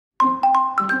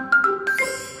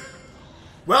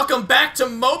Welcome back to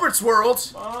Mobert's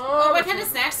World. Oh, what kind of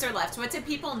snacks are left? What did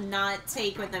people not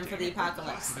take with them for the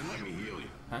apocalypse?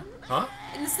 Huh?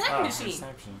 In the snack machine.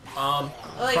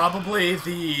 Like, probably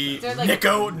the like,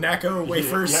 Necco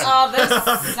wafers. Yeah. Oh,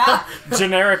 those suck.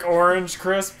 Generic orange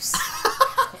crisps.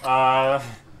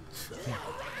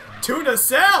 Tuna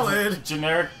salad.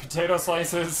 Generic potato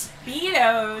slices.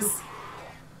 Beatos.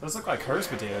 Those look like hers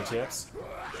potato chips.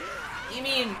 You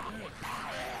mean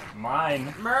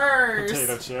mine? Mers.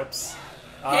 Potato chips.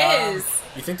 His.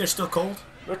 You think they're still cold?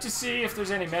 Look to see if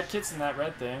there's any med kits in that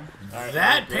red thing. Right,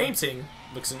 that painting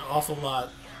looks an awful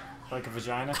lot like a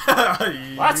vagina.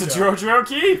 That's a JoJo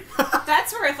key.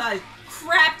 That's worth a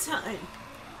crap ton.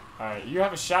 Alright, you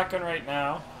have a shotgun right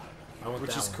now,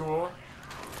 which is cool.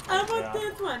 I want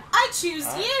that one. I choose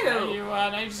you.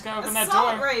 Now you just gotta open that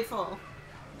door. Assault rifle.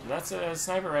 That's a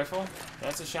sniper rifle.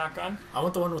 That's a shotgun. I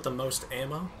want the one with the most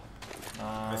ammo.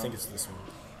 I think it's this one.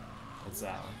 It's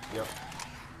that one. Yep.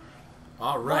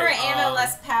 All right. More ammo,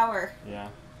 less power. Yeah.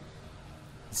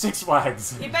 Six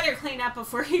Flags. You better clean up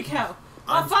before you go.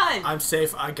 Well, fun. I'm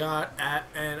safe. I got at,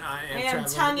 and I am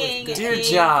tonguing with Dear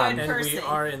John, and we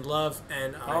are in love,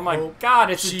 and I oh my hope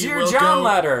God, it's a Dear John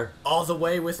letter. All the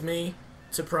way with me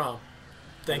to prom.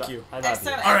 Thank you. I love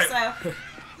you. All right.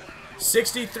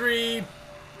 63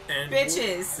 and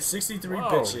bitches. 63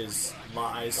 bitches.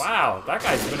 Lies. Wow, that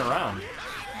guy's been around.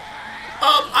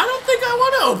 I don't think I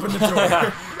want to open the door.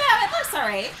 No, it looks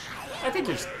alright. I think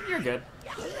you're good.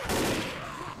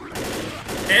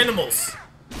 Animals.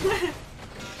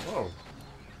 Whoa.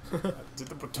 Did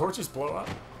the torches blow up?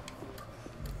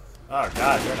 Oh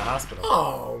God, you're in a hospital.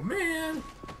 Oh man.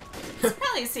 It's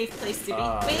probably a safe place to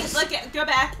be. Wait, look, go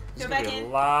back. Go back in. A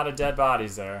lot of dead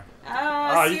bodies there.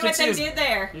 Oh, see what they did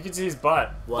there. You can see his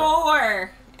butt. What?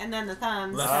 4. And then the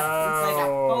thumbs. It's like a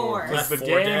 4. Because the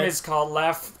game is called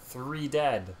Left 3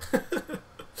 Dead.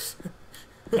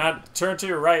 Now turn to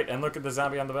your right and look at the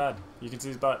zombie on the bed. You can see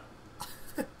his butt.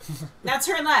 Now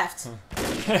turn left. Ew.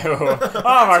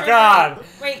 Oh my God!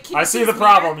 Right. Wait, can I see the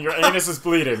problem. Your anus is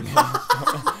bleeding.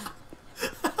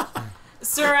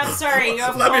 Sir, I'm sorry. You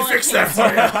have Let me fix that for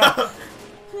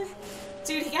you.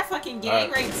 Dude, he got fucking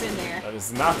gang rapes in there. That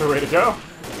is not the way to go.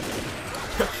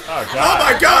 Oh God! Oh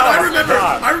my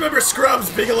God! I remember Scrubs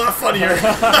being a lot funnier.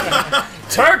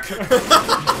 Turk.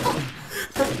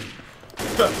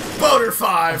 Boner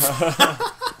 5.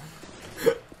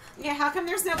 Yeah, how come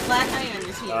there's no black guy on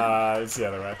your team? It's the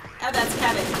other way. Oh, that's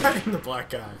Kevin. I'm the black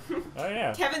guy. Oh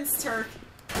yeah. Kevin's Turk.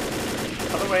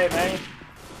 Other way, man.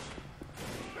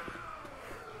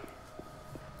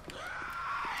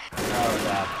 Oh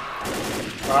God.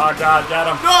 Oh God, get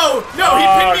him. No! No, he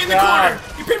pinned me in the corner.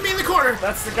 He pinned me in the corner.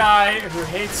 That's the guy who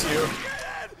hates you.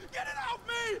 Get it off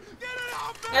me! Get it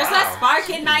off me! There's a spark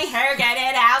in my hair. Get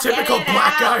it out. Typical get it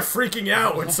black out. guy freaking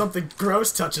out when something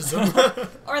gross touches him.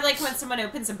 Or like when someone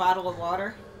opens a bottle of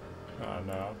water. Oh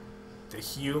no. The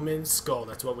human skull.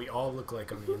 That's what we all look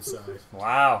like on the inside.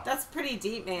 Wow. That's pretty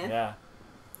deep, man. Yeah.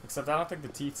 Except I don't think the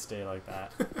teeth stay like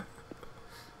that.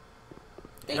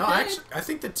 No, actually, I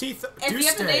think the teeth do stay. If you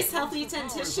have a nice, healthy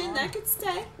dentition, that could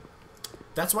stay.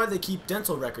 That's why they keep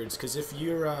dental records, because if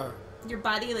you're, your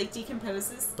body, like,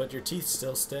 decomposes. But your teeth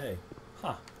still stay.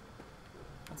 Huh.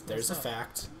 There's a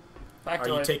fact. Factoid.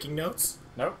 Are you taking notes?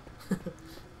 Nope.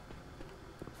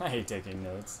 I hate taking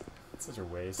notes. It's such a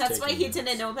waste. That's why he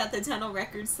didn't know about the dental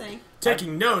records thing.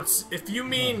 Taking notes? If you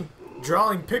mean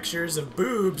drawing pictures of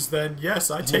boobs, then yes,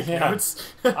 I take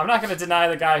notes. I'm not going to deny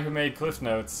the guy who made Cliff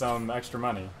Notes some extra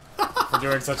money for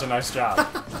doing such a nice job.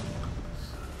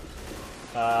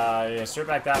 Yeah, straight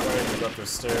back that way and go up those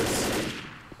stairs.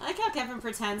 I like how Kevin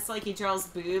pretends like he draws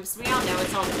boobs. We all know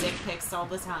it's all dick pics all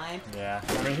the time. Yeah,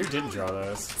 I mean, who didn't draw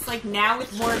those? It's like now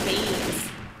with more veins.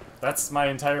 That's my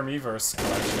entire Miiverse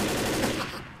collection.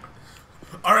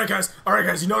 Alright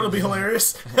guys, you know what'll be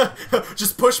hilarious?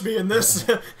 Just push me in this.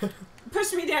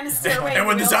 Push me down the stairway. And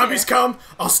when the zombies come,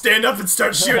 I'll stand up and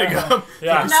start shooting them.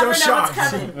 Yeah. I'm so shocked.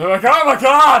 They're like, oh my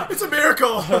God! It's a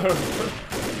miracle!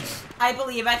 I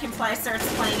Believe I Can Fly starts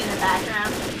playing in the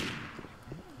background.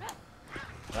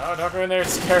 No, don't go in there,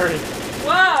 it's scary.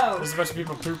 Whoa! There's a bunch of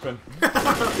people pooping.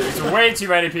 There's way too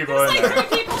many people There's in like there.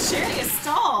 3 people sharing a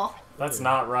stall. That's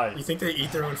not right. You think they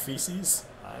eat their own feces?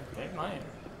 They might.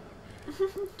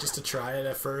 Just to try it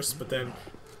at first, but then,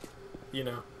 you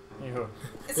know. Ew.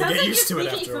 It sounds like you're used to it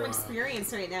speaking after a from while.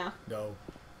 experience right now. No.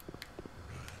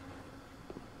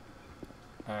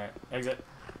 Alright, exit.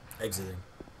 Exiting.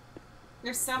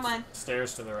 There's someone.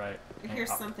 Stairs to the right. I hear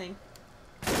something.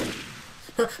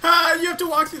 Ah, you have to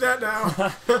walk through that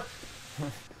now.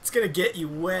 It's gonna get you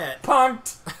wet.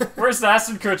 Punked! Where's the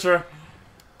Aston Kutcher?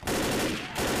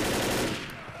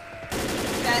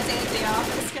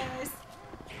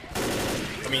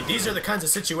 mean, these are the kinds of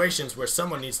situations where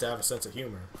someone needs to have a sense of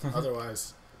humor.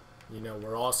 Otherwise, you know,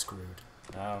 we're all screwed.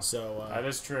 Oh, So, that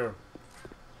is true.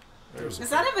 Is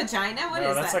that a vagina? What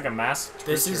No, is that's that? like a mask.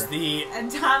 this is the...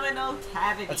 Abdominal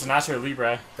cavity. That's a Nacho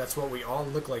Libre. That's what we all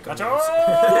look like. On Nacho! those.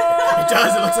 It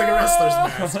does. It looks like a wrestler's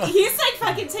mask. He's like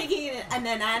fucking taking an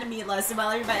anatomy lesson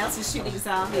while everybody else is shooting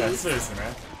zombies. Yeah, seriously,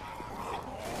 man.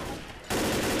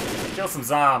 Kill some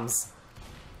zombs.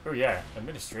 Oh yeah,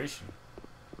 administration.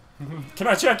 Can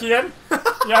I check you in?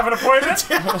 You have an appointment?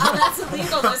 Oh, that's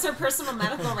illegal. Those are personal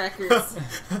medical records.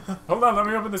 Hold on, let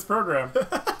me open this program.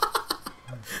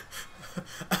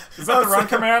 Is that the run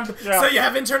command? Yeah. So you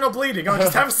have internal bleeding. Oh,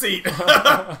 just have a seat.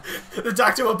 The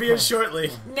doctor will be in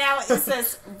shortly. Now, is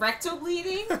this rectal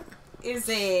bleeding? Is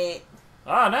it...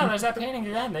 Oh no, there's that painting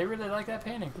again. They really like that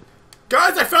painting.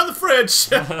 Guys, I found the fridge.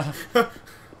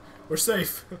 We're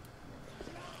safe.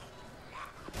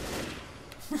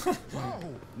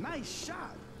 Whoa, nice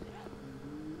shot.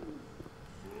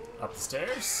 Up the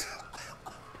stairs.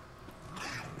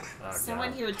 Oh, Someone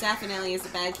God. here definitely is a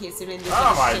bad case of indigestion.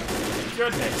 Oh my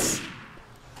goodness.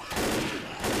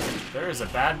 There is a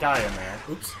bad guy in there.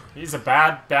 Oops. He's a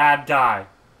bad guy.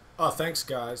 Oh, thanks,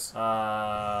 guys.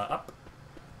 Up.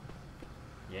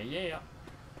 Yeah.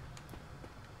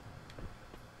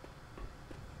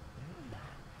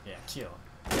 Yeah, kill.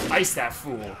 Ice that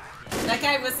fool. That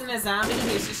guy wasn't a zombie.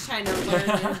 He was just trying to learn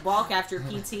to walk after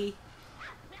PT.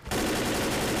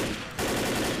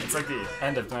 It's like the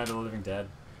end of Night of the Living Dead.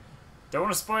 Don't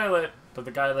want to spoil it, but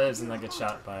the guy lives and then gets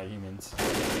shot by humans.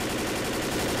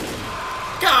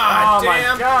 God Oh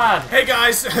damn. my god! Hey,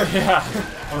 guys. Yeah.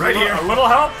 Right here. A little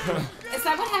help? Is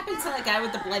that what happened to that guy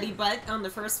with the bloody butt on the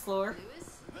first floor?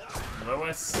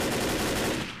 Lewis.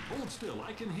 Hold still,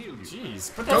 I can heal you.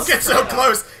 Jeez. Put that Don't get so cigarette out.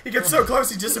 close. He gets so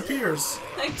close, he disappears.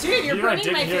 Like, dude, you're You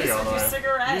burning my didn't hear face you all with the your way.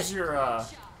 cigarette. Use your,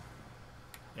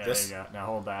 Yeah, This? there you go. Now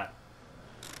hold that.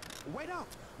 Wait up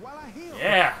while I heal.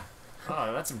 Yeah!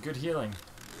 Oh, that's some good healing.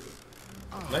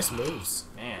 Nice moves.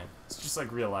 Man, it's just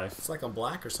like real life. It's like I'm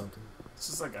black or something. It's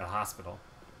just like a hospital.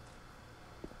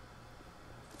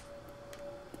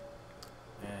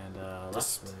 And,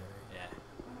 This left. way.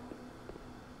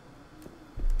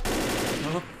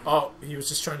 Yeah. Oh, he was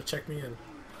just trying to check me in.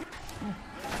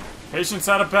 Patient's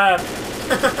out of bed.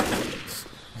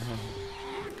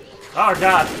 Oh,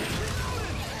 God.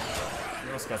 You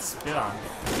almost got spit on.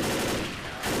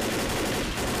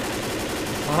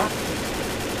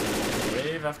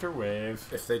 Wave after wave.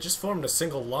 If they just formed a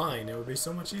single line, it would be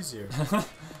so much easier.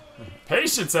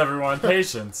 Patience, everyone,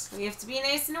 patience. We have to be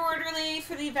nice and orderly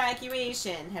for the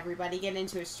evacuation. Everybody get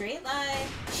into a straight line.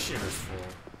 Shivers full.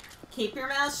 Keep your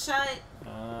mouth shut.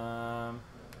 No,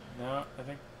 I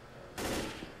think...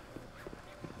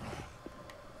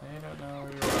 I don't know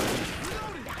where you are.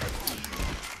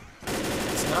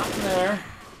 It's not in there.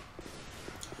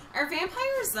 Are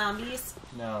vampires zombies?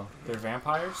 No, they're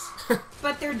vampires,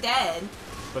 But they're dead.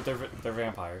 but they're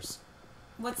vampires.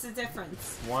 What's the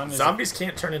difference? One is Zombies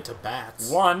can't turn into bats.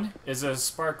 one is a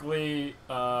sparkly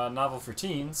novel for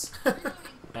teens,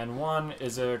 and one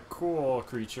is a cool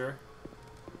creature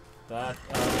that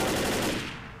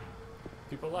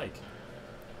people like.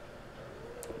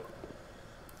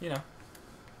 You know.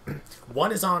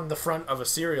 One is on the front of a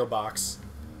cereal box.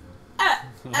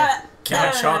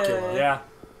 Count Chocula. Yeah.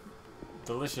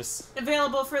 Delicious.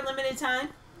 Available for a limited time.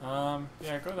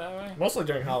 Yeah, go that way. Mostly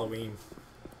during Halloween.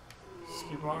 Just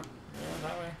keep walking. Yeah,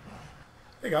 that way.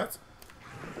 Hey, guys.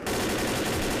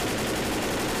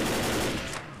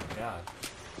 God.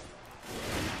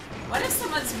 What if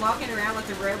someone's walking around with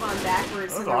the robe on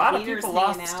backwards There's and a lot of their people feeder's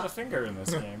hanging lost a out? finger in this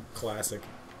game. Classic.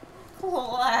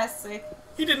 Classic.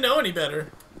 He didn't know any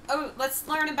better. Oh, let's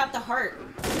learn about the heart.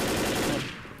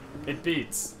 It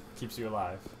beats. Keeps you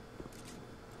alive.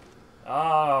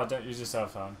 Oh, don't use your cell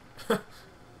phone.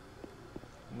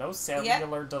 No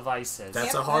cellular devices.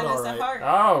 That's Yep, a heart, that is alright. a heart.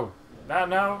 Oh,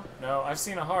 no. I've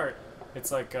seen a heart.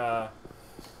 It's like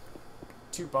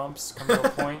 2 bumps come to a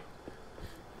point.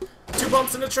 2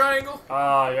 bumps in a triangle.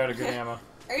 Oh, you had a good ammo.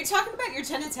 Are you talking about your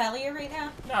genitalia right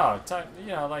now? No, you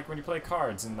know, like when you play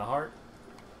cards in the heart.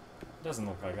 It doesn't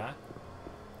look like that.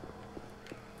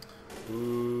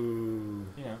 Ooh.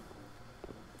 You know.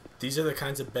 These are the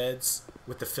kinds of beds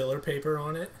with the filler paper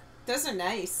on it. Those are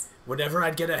nice. Whenever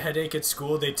I'd get a headache at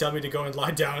school, they'd tell me to go and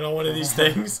lie down on one of these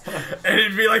things. And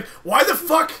it'd be like, why the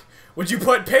fuck would you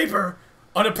put paper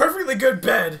on a perfectly good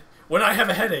bed when I have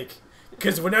a headache?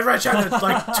 Because whenever I try to,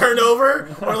 like, turn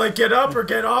over or, like, get up or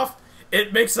get off,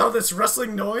 it makes all this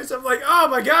rustling noise. I'm like, oh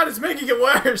my god, it's making it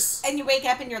worse. And you wake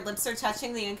up and your lips are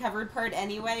touching the uncovered part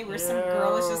anyway, where some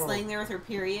girl was just Ew. laying there with her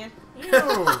period.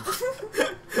 Ew.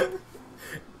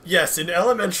 Yes, in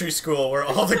elementary school where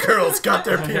all the girls got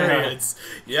their periods.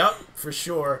 Yep, for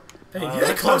sure. Hey, you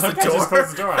gotta close the that guy door. just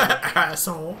closed the door on me.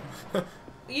 Asshole.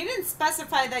 You didn't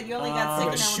specify that you only got I'm sick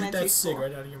gonna in shoot elementary that school. cig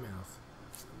right out of your mouth.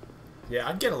 Yeah,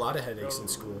 I'd get a lot of headaches in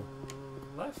school.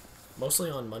 Left.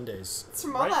 Mostly on Mondays. It's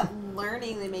from all that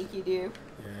learning they make you do.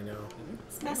 Yeah, I know.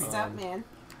 It's messed up, man.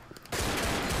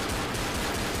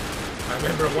 I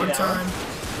remember one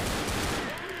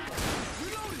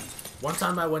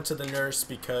time I went to the nurse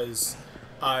because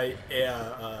I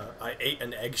ate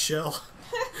an eggshell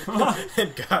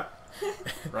and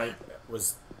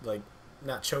was like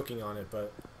not choking on it,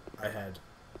 but I had,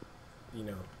 you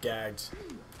know, gagged.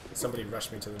 Somebody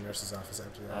rushed me to the nurse's office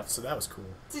after that, so that was cool.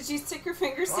 Did you stick your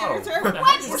fingers down her throat? What the What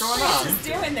heck is is going she on? just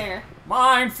doing there?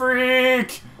 Mind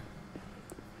freak!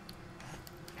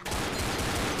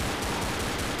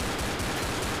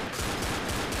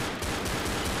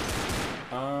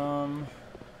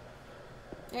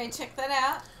 Yeah, check that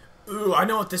out. Ooh, I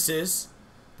know what this is.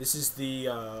 This is the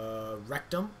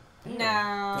rectum.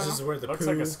 No. This is where the Looks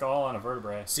poo. like a skull on a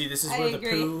vertebrae. See, this is I where the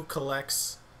agree. poo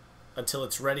collects until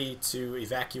it's ready to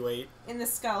evacuate In the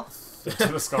skull. To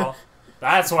the skull.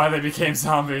 That's why they became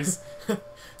zombies.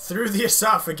 through the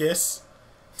esophagus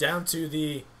down to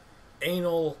the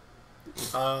anal.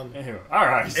 Ew.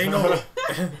 Alright. Anal.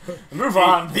 Move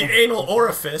on. The anal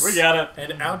orifice. We got it.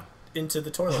 And out into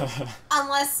the toilet.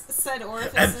 Unless said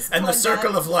orifice is And the plugged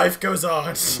circle up. of life goes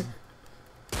on.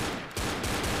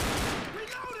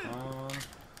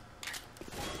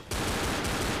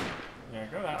 Yeah,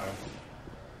 go that way.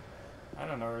 I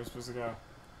don't know where we're supposed to go.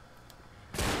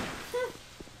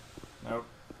 Nope.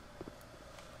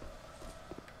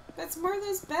 That's more of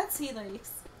those beds he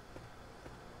likes.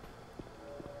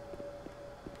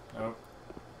 Nope.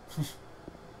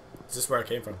 Is this where I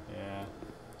came from? Yeah.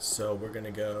 So we're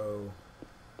gonna go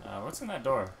What's in that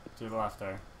door? To the left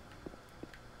there.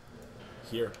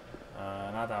 here.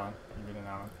 Not that one. You get in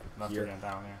that one. Left Here. again,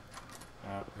 that one,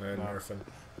 yeah. And No. Nerfin.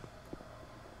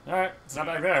 Alright, it's not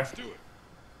back there.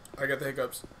 I got the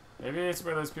hiccups. Maybe it's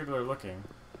where those people are looking.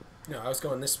 No, I was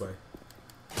going this way.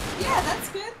 Yeah, that's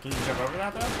good. Can you jump over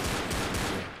that though?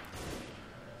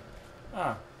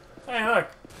 Oh. Hey, look!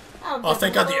 Oh, Oh, good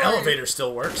thank God the Lord. elevator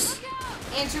still works.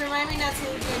 Andrew, remind me not to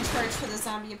leave you in charge for the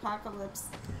zombie apocalypse.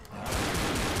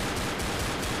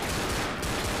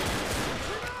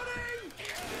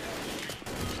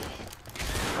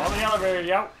 On the elevator,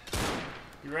 yep!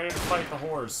 You ready to fight the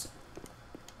whores?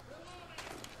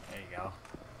 There you go.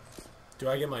 Do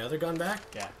I get my other gun back?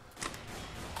 Yeah.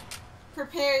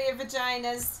 Prepare your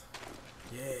vaginas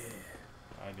Yeah.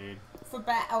 Alright, dude. for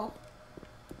battle.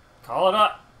 Call it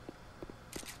up!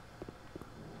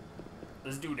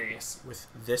 Let's do this. With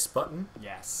this button,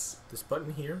 Yes. this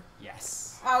button here,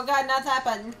 Yes. Oh god, not that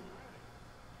button.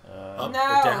 up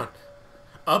No. or down?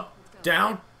 Up,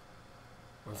 down.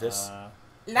 Or this?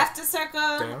 Left to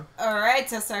circle, Down. or right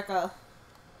to circle.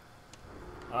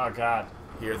 Oh god.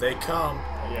 Here they come.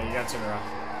 Oh, yeah, you gotta turn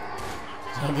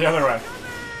around. The other way.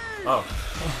 Oh,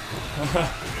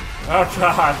 Oh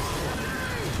god.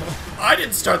 I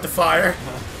didn't start the fire.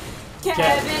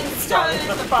 Kevin started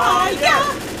the fire!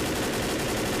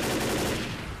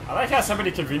 I like how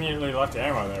somebody conveniently left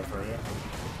ammo there for you.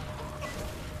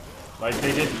 Like,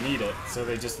 they didn't need it, so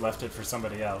they just left it for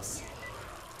somebody else.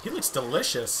 He looks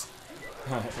delicious.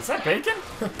 Is that bacon?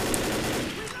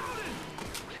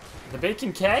 The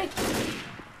bacon K?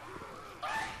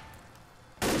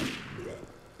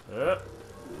 Nope.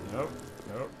 Nope.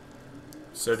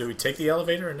 So do we take the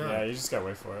elevator or not? Yeah, you just gotta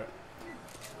wait for it.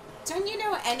 Don't you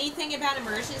know anything about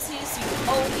emergencies? You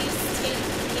always take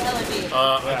the elevator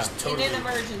I Yeah. just totally. in an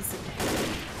emergency.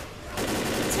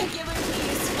 Particularly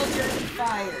useful during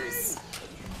fires.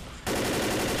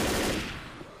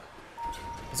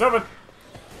 It's open!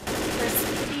 For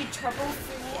speedy,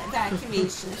 trouble-free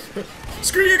evacuation.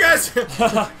 Screw you guys!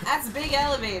 That's a big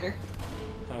elevator.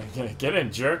 Get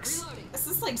in, jerks. This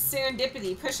is like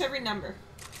serendipity. Push every number.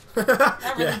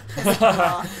 That really Yeah. pisses me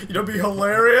off. You know, be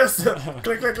hilarious.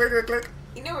 Click, click, click, click, click.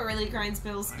 You know what really grinds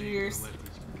Bill's gears?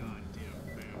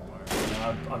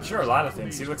 I'm sure a lot of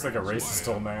things. He looks like a racist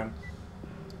old man.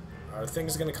 Are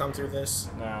things gonna come through this?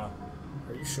 No.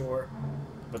 Are you sure?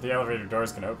 But the elevator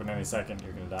door's gonna open any second.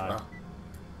 You're gonna die. Oh.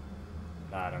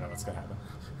 Nah, I don't know what's gonna happen.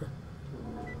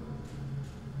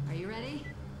 Are you ready?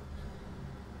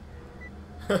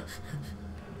 Oh,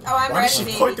 I'm Why ready, does she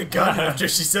baby. point the gun after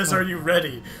she says, "Are you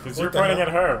ready?" Because What you're the pointing hell?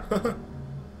 at her.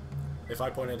 If I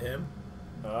point at him,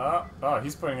 Oh,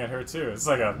 he's pointing at her too. It's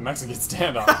like a Mexican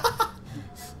standoff.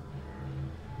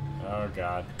 Oh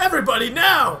god. everybody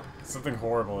now! Something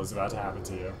horrible is about to happen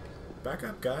to you. Back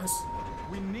up, guys.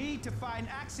 We need to find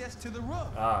access to the roof.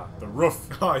 Ah, the roof.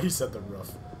 Oh, he said the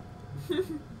roof.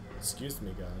 Excuse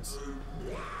me, guys.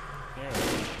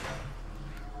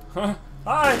 Huh?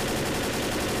 Hi!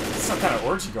 There's some kind of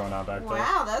orgy going on back there.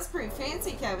 Wow, that's pretty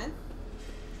fancy, Kevin.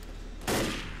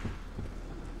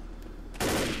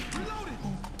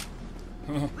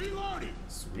 Reloaded.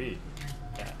 Sweet.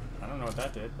 Yeah, I don't know what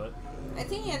that did, but... I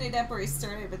think he ended up where he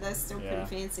started, but that's still Yeah.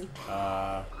 pretty fancy.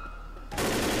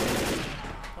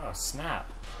 Oh, snap.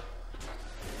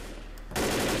 I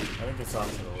think it's off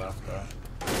to the left, though.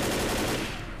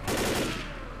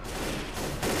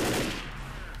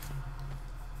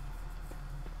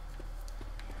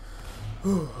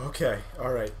 Whew, okay,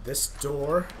 alright. This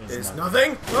door Is is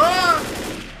nothing. Ah!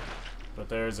 But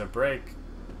there's a break.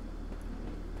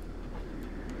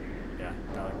 Yeah,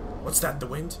 What's that, the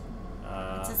wind?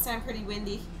 It's this time pretty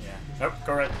windy. yeah. Nope,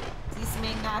 go right. These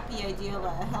may not be ideal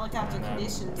helicopter And then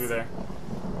conditions. through there.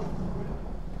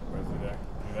 Where through there?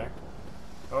 Through there?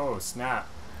 Oh, snap.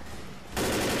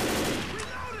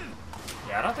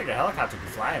 Yeah, I don't think a helicopter can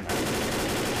fly in that.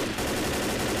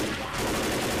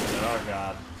 Oh,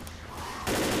 God.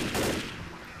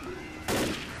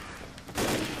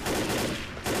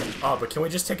 Oh, but can we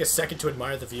just take a second to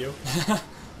admire the view?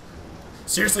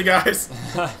 Seriously, guys?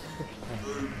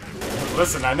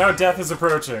 Listen, I know death is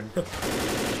approaching.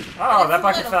 Oh, that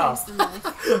bucket fell.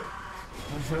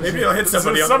 Maybe it'll hit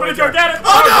somebody on the Somebody way go down. get it!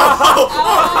 Oh, no!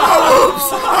 Oh, oops!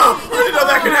 Oh, I didn't know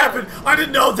that could happen. I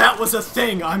didn't know that was a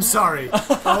thing. I'm sorry.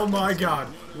 Oh, my God.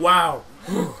 Wow.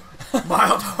 Whew.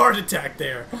 Mild heart attack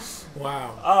there.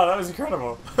 Wow. Oh, that was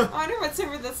incredible. I wonder what's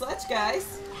over this ledge,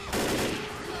 guys.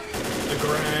 The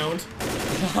ground.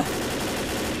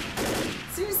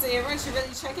 Seriously, everyone should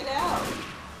really check it out.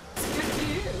 It's a good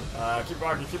view. Keep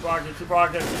walking, keep walking, keep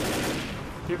walking.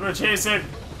 People are chasing.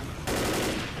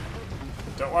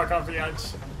 Don't walk off the edge.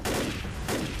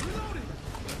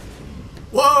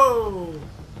 Whoa!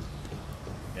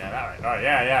 Yeah, that way. Oh,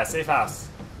 yeah, yeah, safe house.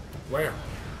 Where?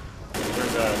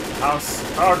 There's a house.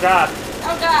 Oh, God.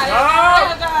 Oh god, No!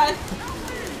 oh god.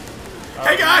 Oh,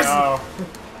 Hey, guys! No.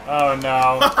 Oh,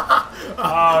 no.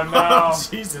 Oh, no. Oh,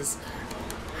 Jesus.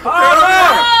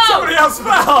 Oh, no! Somebody else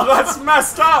fell. That's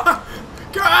messed up.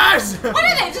 Guys! What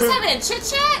are they, just having a chit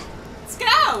chat? Let's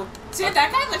go. Dude,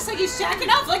 that guy looks like he's jacking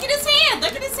off. Look at his hand,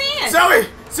 look at his hand. Zoe!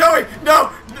 Zoe!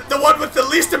 No! The one with the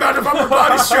least amount of upper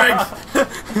body strength!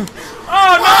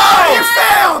 Oh, no! Oh, you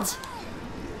failed!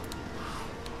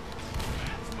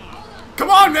 Come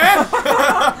on, man!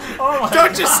 Oh, my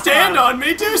Don't just stand on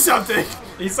me, do something!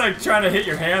 He's like trying to hit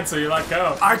your hand so you let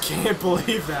go. I can't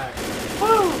believe that.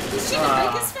 He's shooting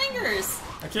break his fingers.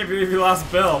 I can't believe you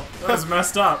lost Bill. That was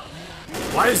messed up.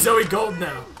 Why is Zoe gold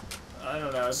now? I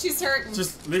don't know. She's hurting.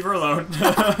 Just leave her alone.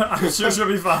 I'm sure she'll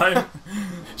be fine.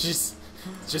 She's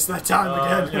just that time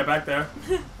again. Yeah, back there.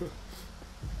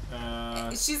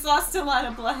 She's lost a lot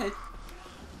of blood.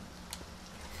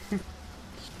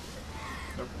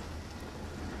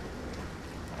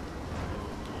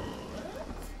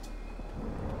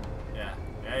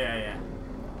 Yeah.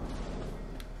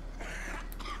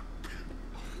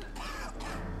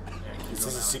 Is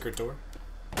this a secret door?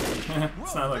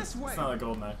 It's not like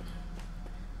GoldenEye.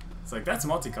 It's like that's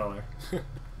multicolor.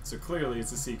 So clearly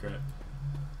it's a secret.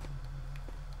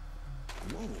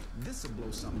 Whoa, this'll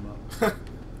blow something up.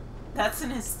 That's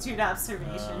an astute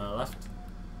observation. Left.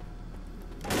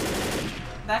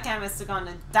 That guy must have gone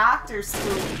to doctor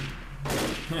school.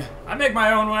 I make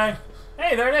my own way.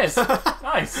 Hey, there it is.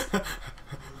 Nice.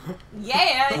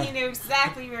 Yeah, he knew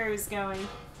exactly where he was going.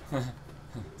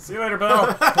 See you later,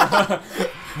 Bill.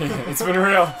 It's been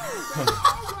real.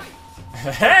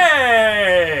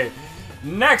 Hey!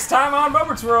 Next time on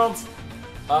Bobert's World.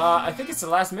 I think it's the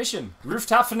last mission.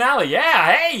 Rooftop finale.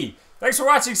 Yeah, hey! Thanks for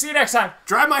watching. See you next time.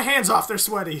 Dry my hands off, they're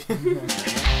sweaty.